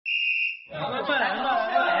再来！1、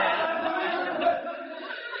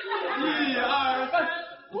2、3，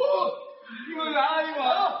一个牙一个，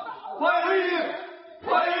欢迎！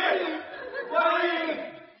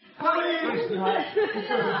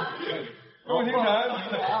陆星辰，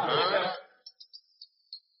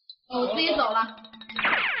我自己走了。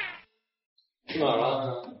去哪儿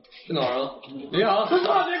了？你好，这别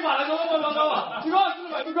管了，走！你管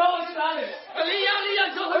我去哪里？李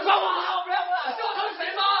阳，求他管我了，我不要管，知道他是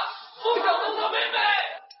谁吗？梦想中的妹妹。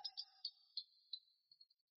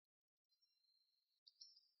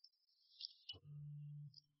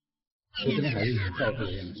我真的还是很在乎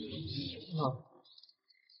的样子。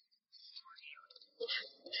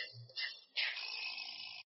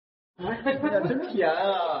真甜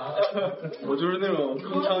啊！我就是那种铿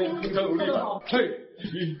锵有力的，嘿，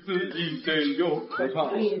一字一对又合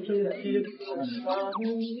唱。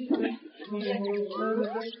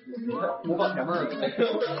模仿前面的。在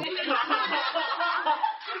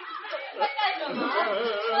干什么？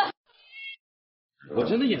我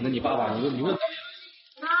真的演的你爸爸，你问。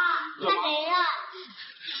妈，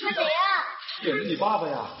看谁呀？演的你爸爸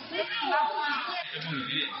呀。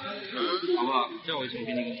好不好？叫我一声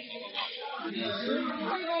给你个。这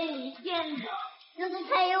个一见的，就是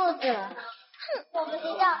太幼稚了。哼，我们学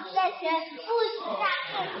校在学不许大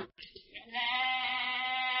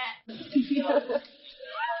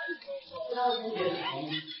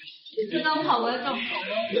你知道我好观众。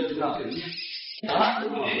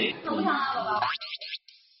怎么想啊，宝宝？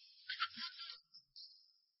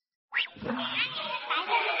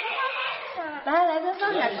来，跟放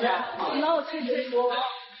下去。你帮我吹吹。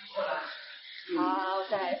好，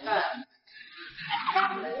再放。拔下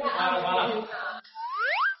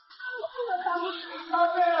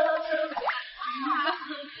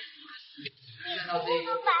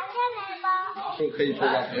来吧。就可以抽吧，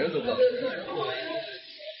别人都不知道。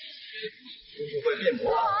会变魔。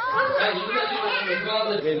哎，你们在这边有刚刚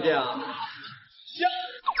的变啊？香，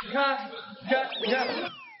你看。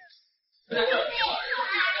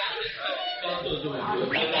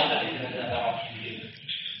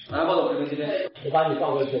来，抱走这个今天，我把你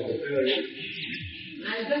抱过去。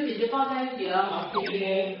来，跟姐姐抱在一起了，姐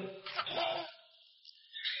姐。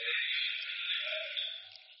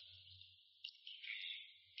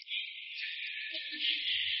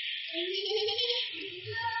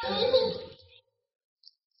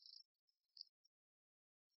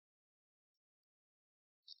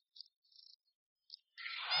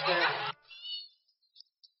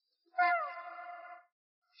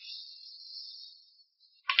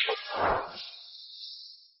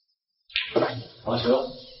好球，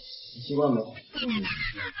你习惯没？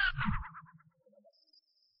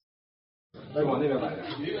再往那边来点。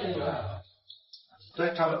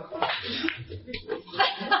对，差不多。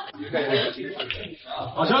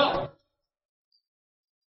好球！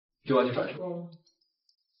就往你反手。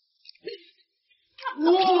哇！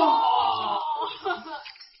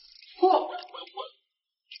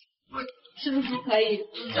是不是可以？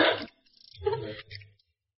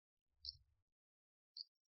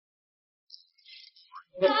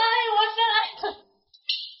哎，我上来。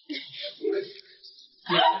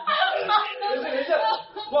没事，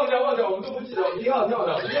忘掉，我们都不记得，我们挺好跳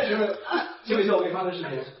的。职业时候，这个我给你发的视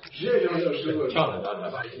频，职业时候就有师傅跳的。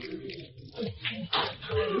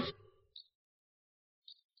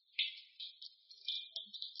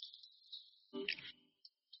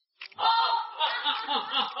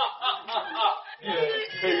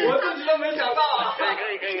我自己都没想到。可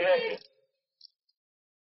以。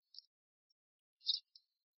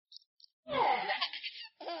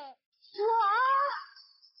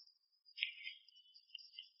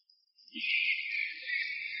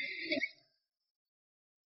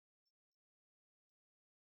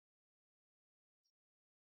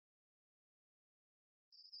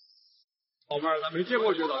老妹儿，咱没见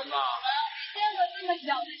过雪咱吧？见过这么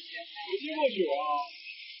小的雪，没见过雪啊！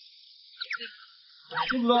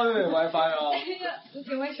不知道这有 WiFi 啊？你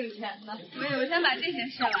挺会省钱的。没有，我先把这些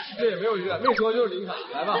试了。这也没有学，没说就是零卡，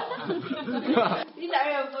来吧。一点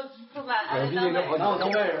也不把我拿我当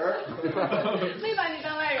外人。没把你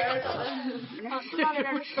当外人，怎么？放在这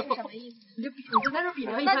儿是什么意思？你就在这比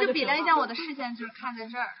量一下。那就比量一下我的视线，就是看在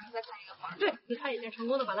这儿，再看一个环。对，你看已经成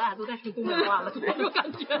功的把咱俩都带成东北话了，有感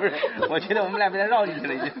觉。不是，我觉得我们俩被他绕进去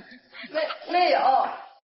了已经。没有。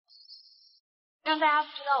让大家不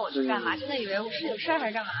知道我是干嘛，真的以为我是有事儿还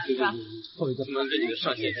是干嘛，是吧？后一个他们这几个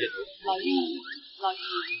上线解读。老鹰。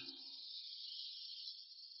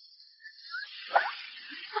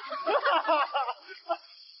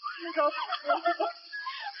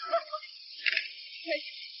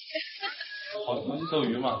好，我去斗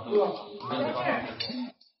鱼嘛。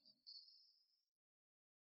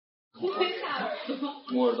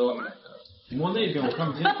摸耳朵。摸那边我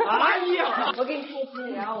看不见。哎呀！我给你开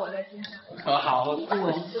机，然后我再欣赏。好，准备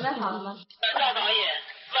好了吗？赵导演，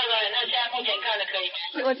那现在目前看的可以。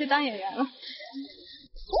我去当演员了。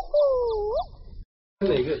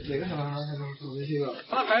哪个小孩还能手微信啊？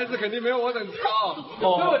他孩子肯定没有我等高。这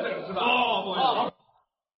么整是吧？哦，不好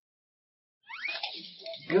意思。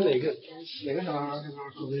跟哪个小孩还能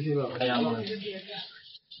手微信啊？哎呀，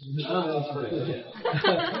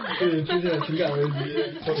对，出现情感危机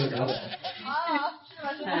或者啥的。啊，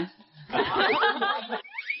是吧？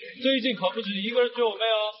最近可不止一个人追我妹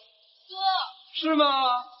哦。是吗？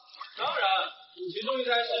当然，其中一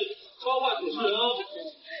台是超幻主持人哦。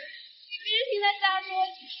你别听他瞎说。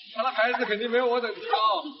他的孩子肯定没有我等高。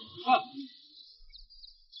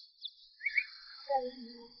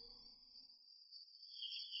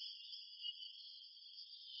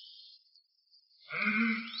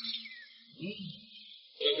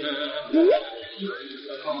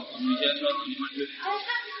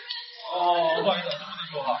哦，不好意思，这么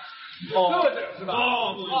说哈。这么整是吧？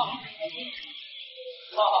哦，不好意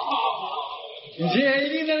思。你今天一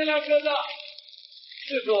定在那辆车上，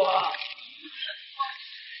是说啊。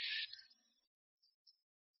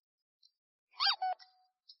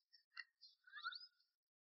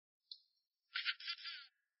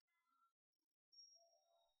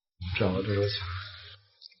找这个钱。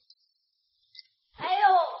哎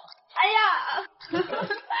呀！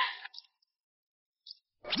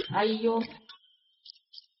哎呦！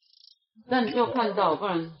那你就看到，不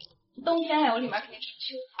然冬天我里面可以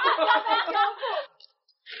吃。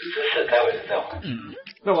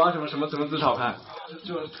那我要什么自嘲看？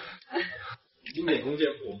就你美工剑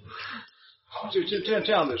谱，就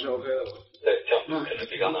这样子是 OK 的吗？对，这样可能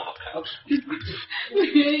比刚刚好看。美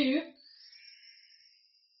人鱼。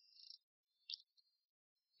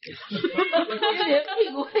连屁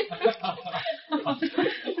股。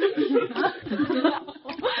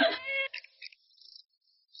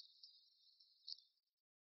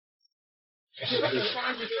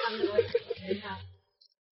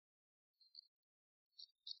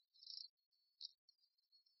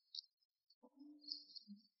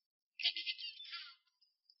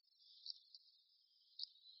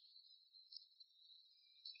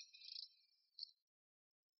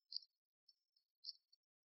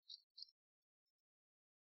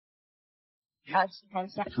然后看一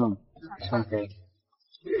下。OK。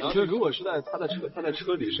我觉得如果是在他在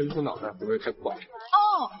车里伸出脑袋，会不会太怪？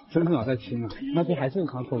哦。伸出脑袋亲啊，那不还是很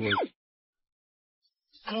口味。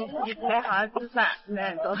你来好好吃饭，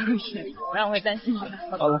那多东西，不然我会担心你。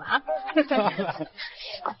好的。啊。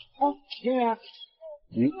哦，对呀。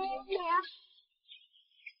嗯。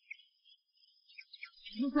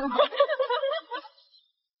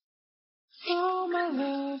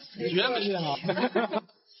你觉得没觉得好？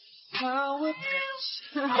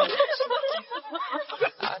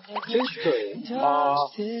真水啊！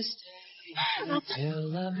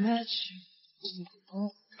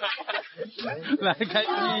来开机，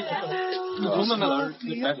你从妹妹老师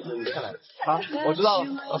开始看来的。好，我知道了。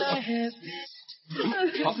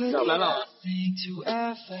好，来了。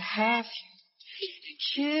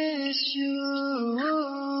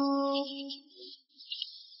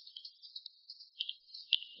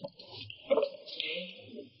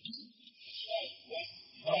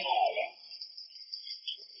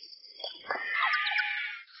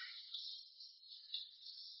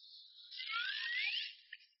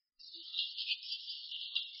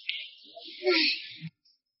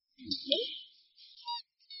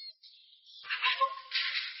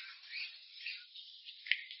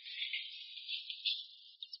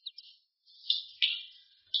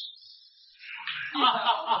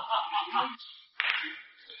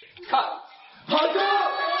看，好球！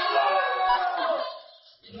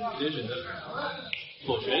先选择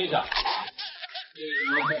左旋一下。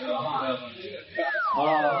好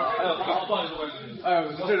了，哎呦，不好意思，哎呦，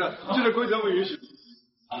这规则不允许。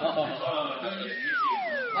等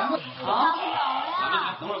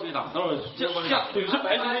会儿可以打，等会儿这样，对，这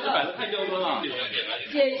白球位置摆的太刁钻了。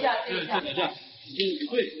接一下，接一下。这样，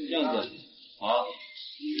对，这样子，好。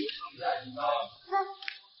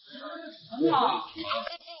很好。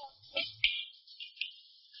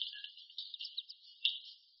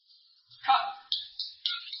看。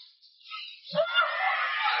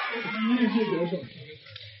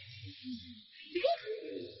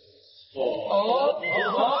哦，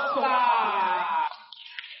吧！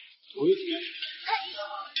我又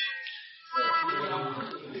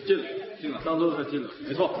进了，当中他进了，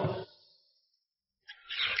没错。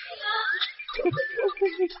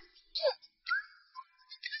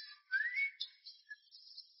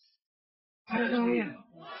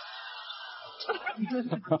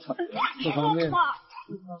不方便。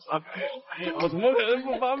我怎么可能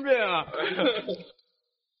不方便啊？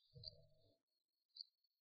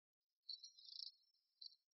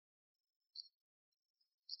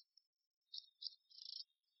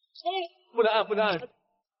不能按，不能按。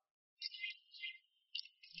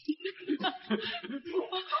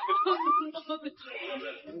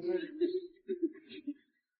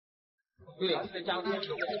对，再加个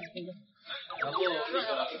肉，然后那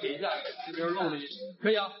个给一下这边肉里，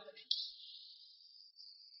可以啊。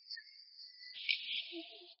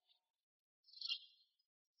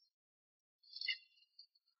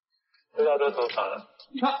知道这多长了？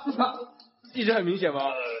他一直很明显吗？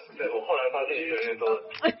对，我后来发现越来越多。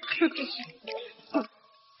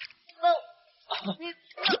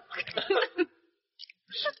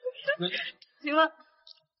行了。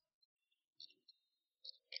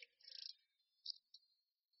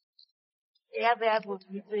要不要补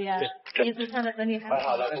鼻子呀？鼻子看的整体还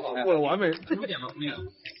好了，过了完美优点了，没有。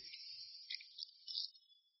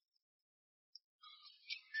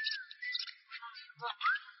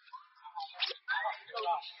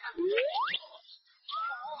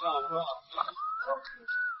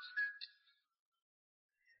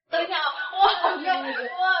等一下，我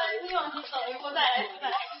你往前走一步，再来。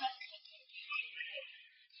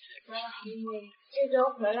这周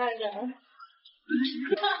回来的。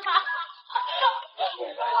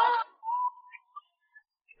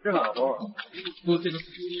这哪包？不，这个，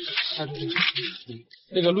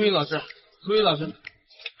那个录音老师，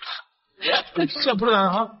这不是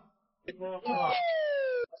啊。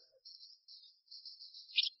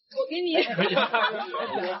我给你。可以，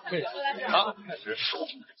好，开始。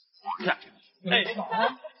看，哎，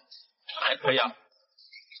还可以啊。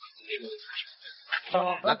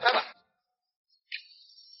来开吧。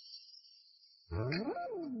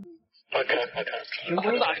成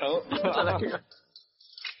功大成，再来这个。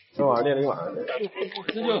昨晚练了一晚上。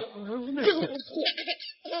那就。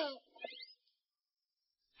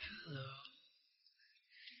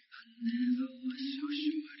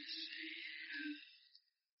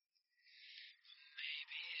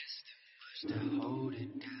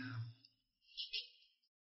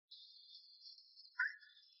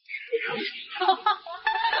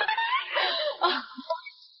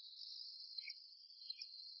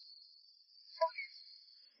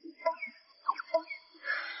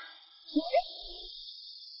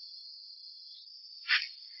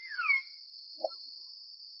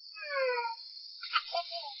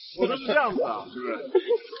我都是这样子啊，是不是？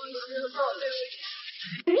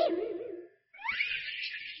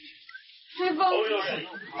吹风。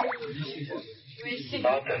然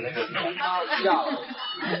后等那个哎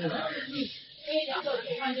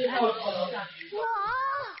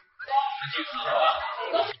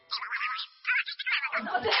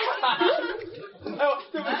呦，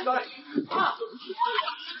对不起，导演。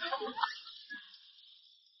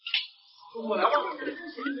我来吧。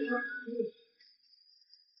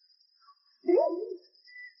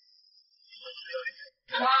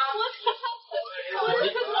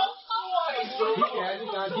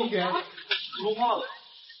提拳，说话了。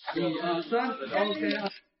1、2、3 ，OK 啊。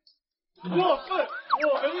过分，我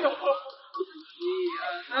没有。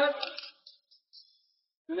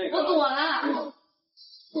1、2、3。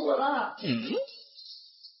我躲了。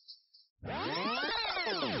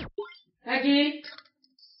开机。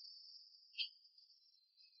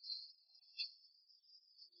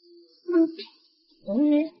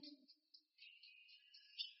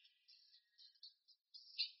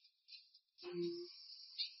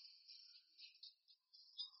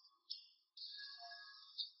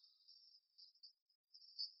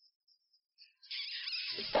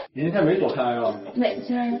你现在没躲开啊？哪个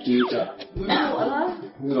先？第一个。躲了。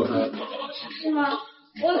没躲开。是吗？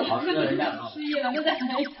我失忆了，那再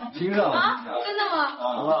来一场。听上了。啊？真的吗？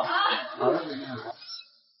好了。好了。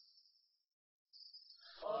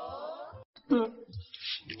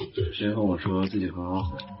谁和我说自己很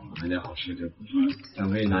好，买点好吃的，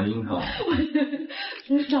想可以拿樱桃。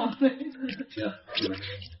真少妹。这样。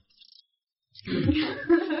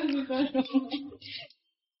你说什么？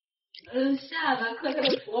吓得磕他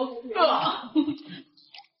的头骨。啊，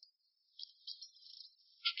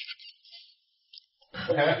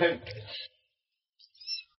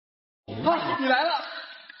你来了！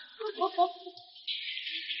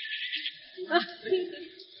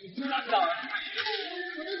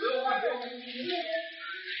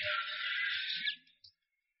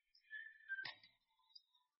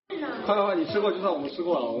快，你吃过就算我们吃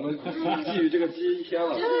过了，我们觊觎这个鸡1天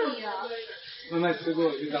了。麦麦吃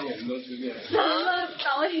过就当我们都吃过。什么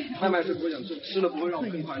导演？麦麦是不会想吃了不会让我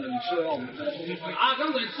们更快乐，你吃了让我们更快乐。啊，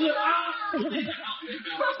张嘴吃啊！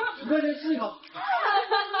你快点吃一口。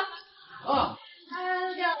啊！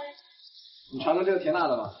你尝尝这个甜辣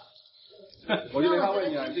的吧。我就没法问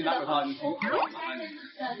你了，你自己拿手套，你吃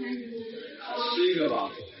一个吧。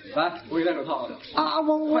来，我给你戴手套。啊，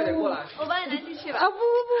我快点过来。我帮你拿进去吧。啊不，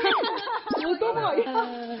我多不好意思。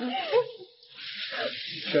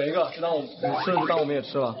选一个，就当我们吃了，就当我们也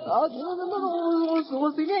吃了。啊，那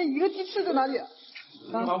我随便一个鸡翅在哪里？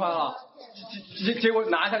麻烦了，结果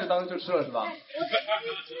拿一下就当就吃了是吧？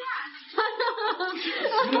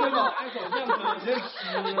你们老爱手这样子，你先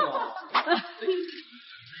吃嘛。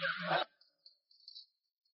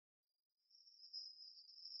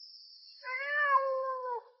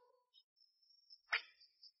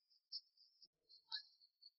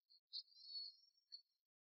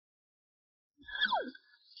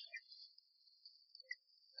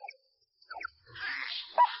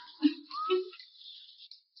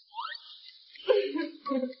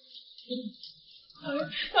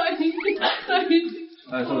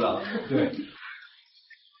哎，是不是？对。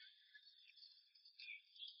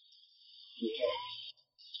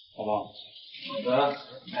好不好？好的，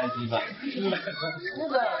开心吧。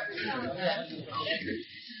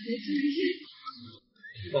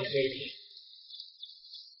放心。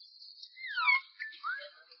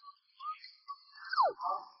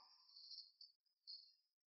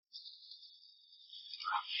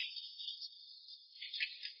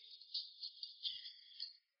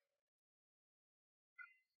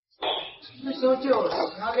那时候就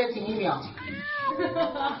然后再停1秒。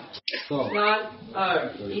3、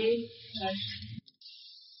2、1，开始。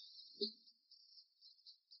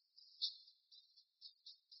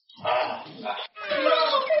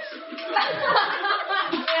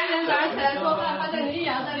第二天早上起来做饭，发现林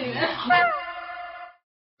阳在里面。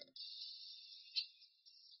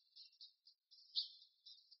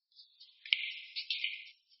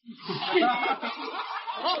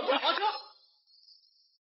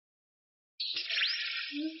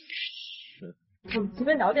随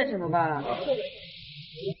便聊点什么吧。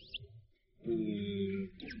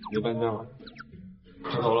没搬家了，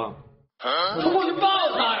磕头了。我过去抱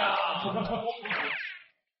他呀！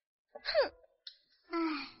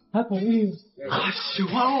还同意？他喜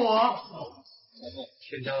欢我。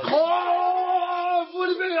添加了。哦，玻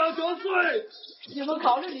璃杯2球碎。你们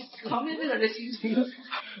考虑你旁边这个人的心情。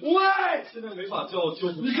喂，现在没法叫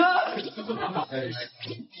救护。你看。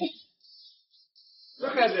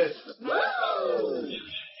Look at this。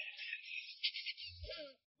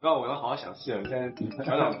让我要好好想戏了，现在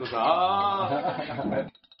讲讲故事啊。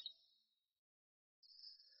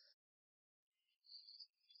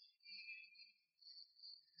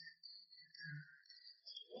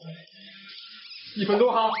1分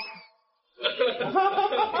多哈。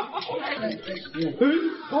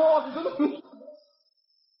哇，你真的。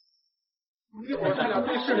我看点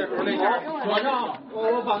电视的时候那下，马上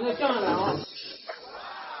我把那相声来了。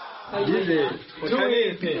Easy， 我看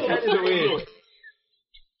easy，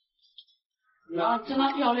 啊，真的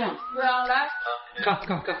漂亮。对啊，来。看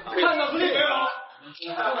到不是没有？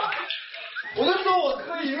我就说我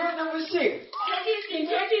可以，让人不信。全进行，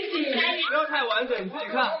全进行。不要太完整，你自己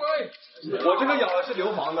看。我这个咬的是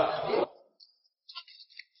硫磺的。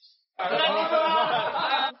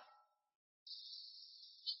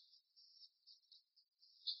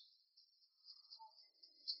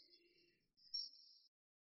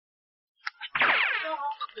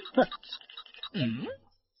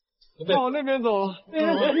往那边走。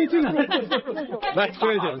来，这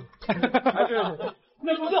位请。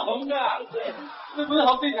那不是红的，那不是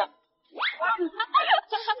红地的。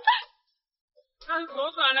看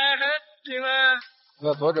左转嘞，还行嘞。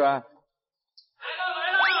那左转。来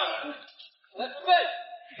了，来准备。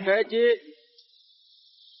开机。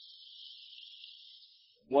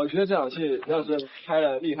我觉得这场戏要是拍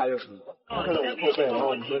的厉害就行。看着我后背，然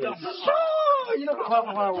后你说点。一个啪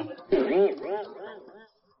啪啪。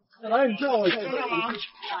哎，你叫我一下，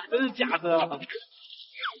真是假的。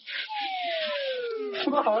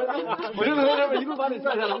不好呀，我就从这边一路把你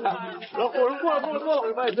拽下来，然后我说过了，我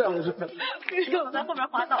就把你拽回去。因为我在后面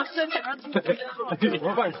滑倒，身前面拖。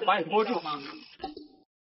我把你拖住。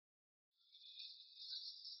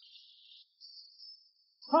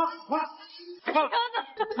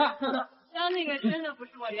刚那个真的不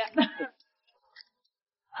是我演的。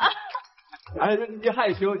哎，一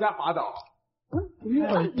害羞加滑倒。对。